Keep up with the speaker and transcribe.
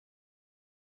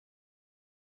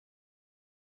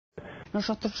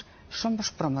Nosotros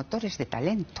somos promotores de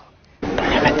talento.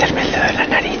 Voy a meterme el dedo en la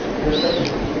nariz.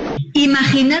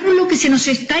 Imaginaros lo que se nos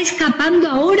está escapando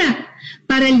ahora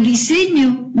para el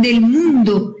diseño del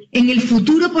mundo en el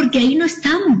futuro, porque ahí no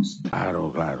estamos.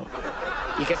 Claro, claro.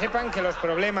 Y que sepan que los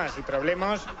problemas y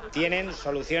problemas tienen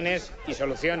soluciones y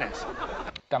soluciones.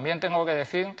 También tengo que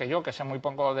decir que yo, que sé muy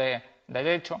poco de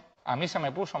derecho, a mí se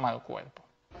me puso mal cuerpo.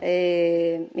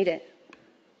 Mire.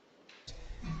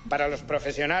 Para los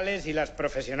profesionales y las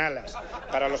profesionalas,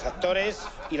 para los actores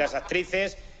y las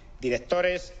actrices,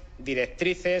 directores,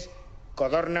 directrices,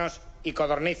 codornos y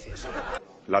codornices.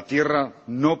 La tierra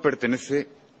no pertenece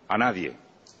a nadie,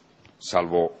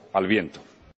 salvo al viento.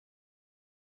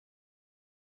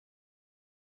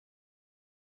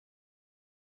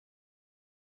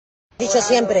 Dicho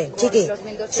siempre, chiqui,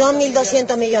 son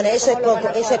 1.200 millones, eso es poco,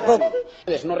 eso es poco.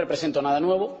 No represento nada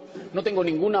nuevo, no tengo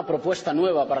ninguna propuesta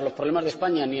nueva para los problemas de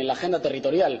España, ni en la agenda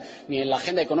territorial, ni en la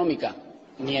agenda económica,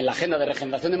 ni en la agenda de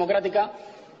regeneración democrática,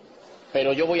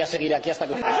 pero yo voy a seguir aquí hasta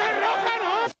que...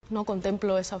 No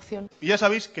contemplo esa opción. Y ya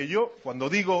sabéis que yo, cuando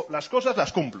digo las cosas,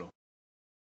 las cumplo.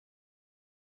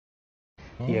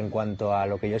 Y en cuanto a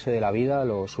lo que yo sé de la vida,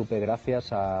 lo supe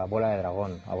gracias a Bola de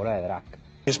Dragón, a Bola de Drag.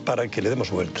 Es para que le demos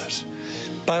vueltas,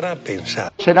 para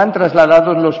pensar. Serán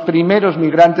trasladados los primeros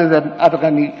migrantes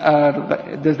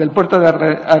desde el puerto de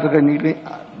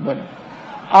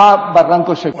a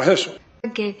Barranco Seco. Pues eso.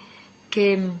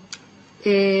 Que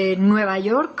Nueva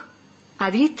York,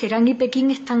 Madrid, Teherán y Pekín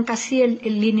están casi en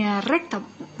línea recta.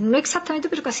 No exactamente,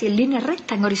 pero casi en línea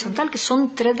recta, en horizontal, que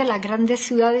son tres de las grandes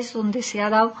ciudades donde se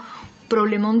ha dado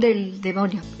problemón del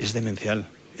demonio. Es demencial,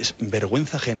 es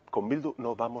vergüenza ajena. Con Bildu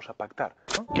no vamos a pactar.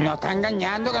 Nos está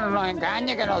engañando, que no nos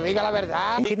engañe, que nos diga la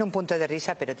verdad. Tiene un punto de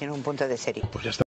risa, pero tiene un punto de serio. Pues ya está.